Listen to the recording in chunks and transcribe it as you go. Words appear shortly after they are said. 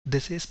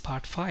This is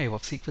part 5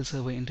 of SQL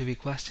Server Interview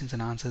Questions and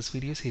Answers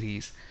video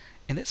series.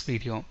 In this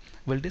video,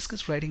 we'll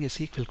discuss writing a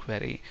SQL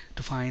query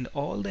to find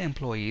all the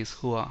employees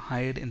who are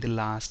hired in the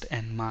last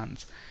n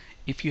months.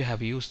 If you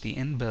have used the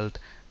inbuilt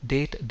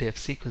DATEDIFF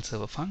SQL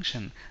Server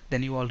function,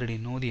 then you already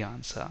know the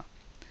answer.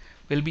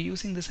 We'll be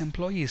using this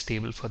employees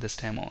table for this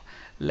demo.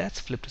 Let's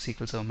flip to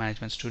SQL Server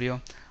Management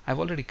Studio. I've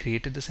already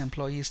created this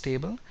employees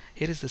table.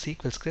 Here is the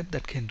SQL script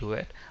that can do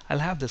it. I'll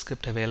have the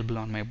script available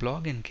on my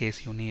blog in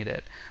case you need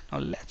it. Now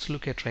let's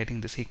look at writing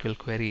the SQL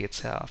query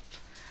itself.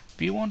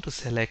 We want to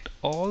select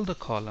all the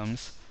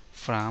columns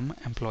from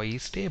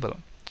employees table.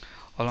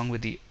 Along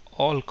with the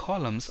all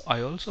columns,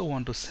 I also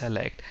want to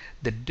select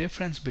the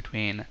difference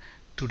between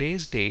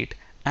today's date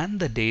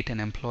and the date an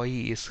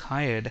employee is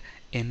hired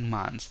in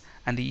months,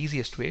 and the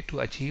easiest way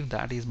to achieve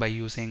that is by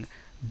using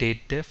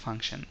DATEDIFF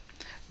function.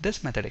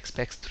 This method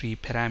expects 3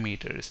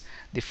 parameters.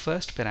 The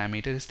first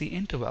parameter is the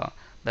interval,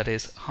 that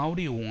is, how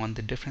do you want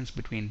the difference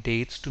between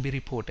dates to be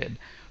reported?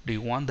 Do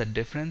you want the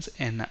difference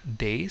in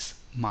days,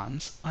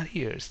 months, or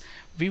years?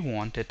 We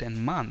want it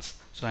in months,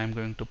 so I'm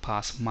going to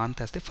pass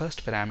month as the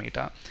first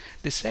parameter.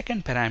 The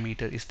second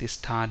parameter is the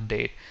start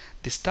date.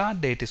 The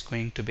start date is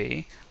going to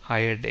be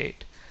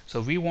HireDate. So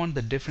we want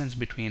the difference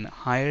between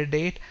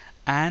HireDate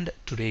and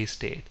today's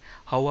date.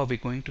 How are we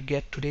going to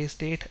get today's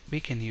date? We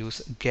can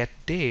use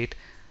GETDATE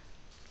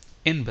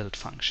inbuilt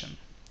function.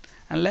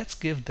 And let's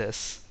give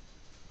this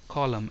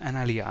column an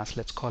alias.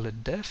 Let's call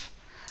it diff,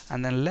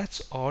 and then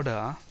let's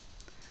order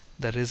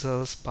the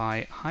results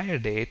by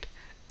HireDate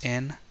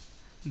in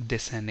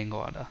descending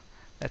order.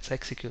 Let's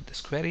execute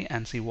this query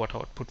and see what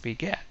output we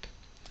get.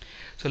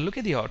 So look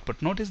at the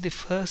output. Notice the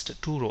first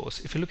 2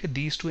 rows. If you look at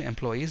these 2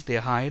 employees, they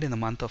are hired in the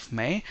month of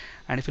May,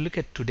 and if you look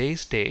at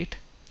today's date,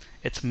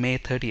 it's May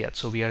 30th,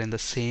 so we are in the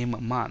same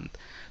month.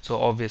 So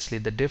obviously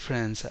the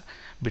difference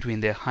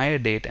between their hire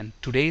date and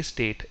today's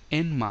date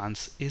in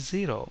months is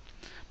 0.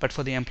 But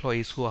for the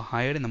employees who are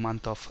hired in the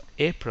month of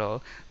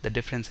April, the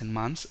difference in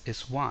months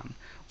is 1.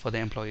 For the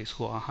employees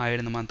who are hired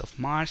in the month of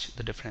March,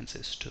 the difference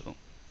is 2.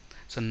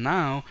 So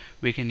now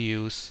we can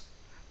use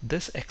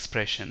this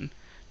expression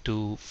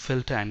to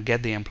filter and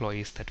get the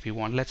employees that we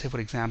want. Let's say,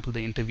 for example,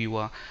 the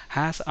interviewer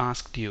has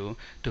asked you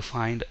to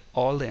find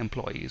all the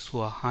employees who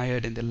are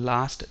hired in the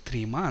last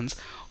 3 months.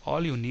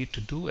 All you need to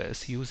do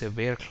is use a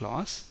where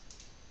clause.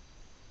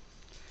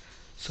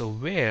 So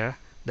where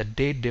the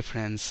date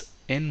difference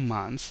in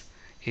months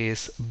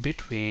is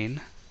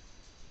between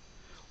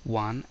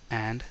 1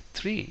 and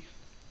 3.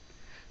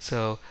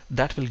 So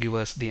that will give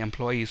us the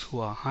employees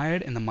who are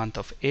hired in the month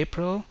of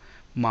April,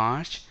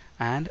 March,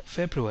 and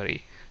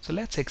February. So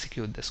let's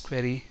execute this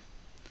query.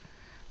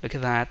 Look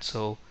at that.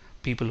 So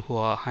people who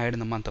are hired in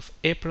the month of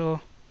April,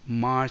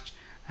 March,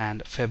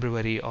 and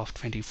February of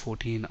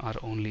 2014 are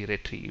only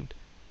retrieved.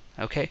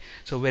 Okay,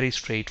 so very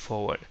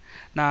straightforward.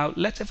 Now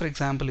let's say, for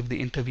example, if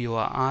the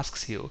interviewer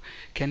asks you,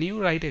 can you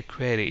write a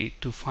query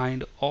to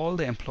find all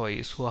the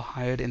employees who are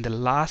hired in the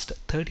last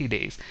 30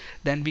 days,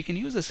 then we can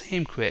use the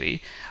same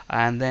query,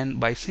 and then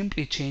by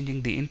simply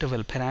changing the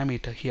interval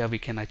parameter here, we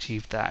can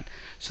achieve that.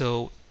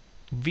 So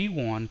we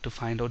want to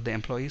find out the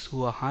employees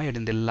who are hired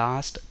in the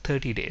last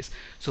 30 days.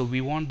 So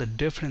we want the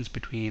difference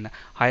between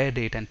hire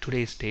date and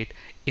today's date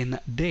in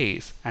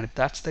days. And if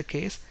that's the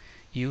case,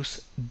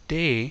 use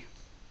day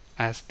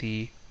as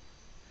the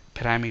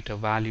parameter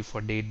value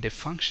for DATEDIFF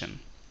function.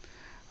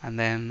 And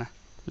then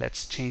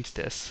let's change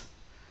this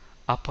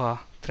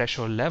upper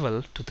threshold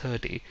level to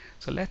 30.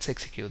 So let's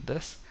execute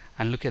this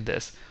and look at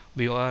this.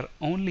 We are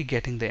only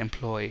getting the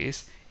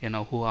employees,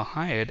 who are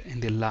hired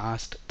in the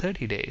last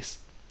 30 days.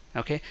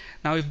 Okay,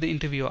 now if the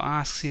interviewer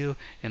asks you,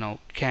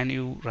 can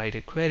you write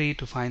a query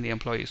to find the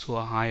employees who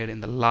are hired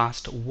in the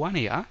last 1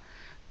 year,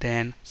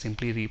 then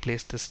simply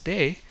replace this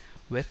day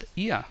with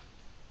year.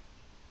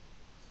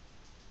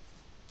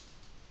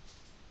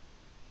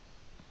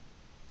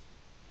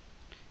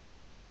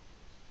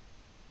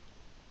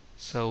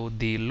 So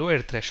the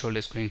lower threshold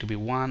is going to be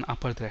 1,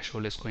 upper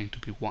threshold is going to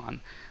be 1.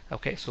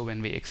 Okay, so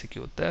when we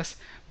execute this,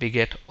 we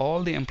get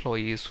all the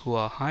employees who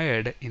are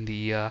hired in the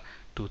year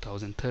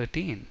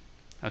 2013.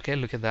 Okay,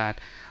 look at that.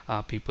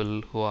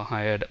 People who are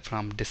hired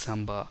from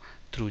December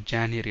through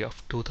January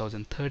of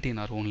 2013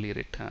 are only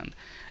returned.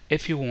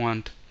 If you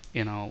want,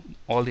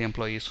 all the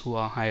employees who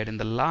are hired in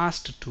the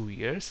last 2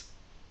 years,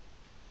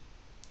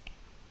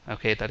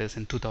 okay, that is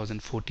in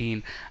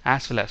 2014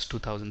 as well as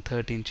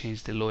 2013,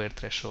 change the lower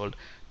threshold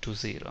to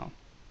 0.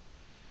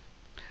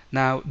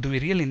 Now, do we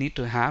really need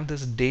to have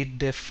this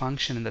DATEDIFF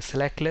function in the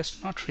select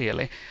list? Not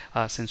really,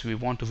 since we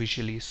want to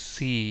visually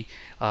see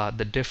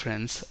the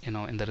difference,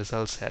 in the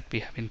result set.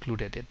 We have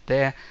included it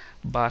there,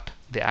 but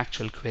the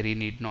actual query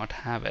need not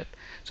have it.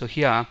 So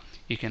here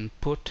you can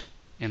put,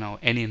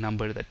 any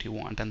number that you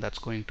want, and that's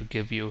going to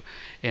give you,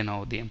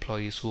 the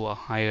employees who are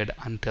hired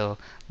until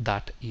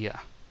that year.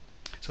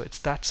 So it's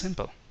that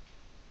simple.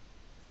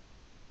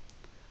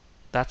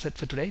 That's it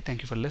for today.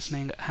 Thank you for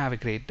listening. Have a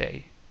great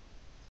day.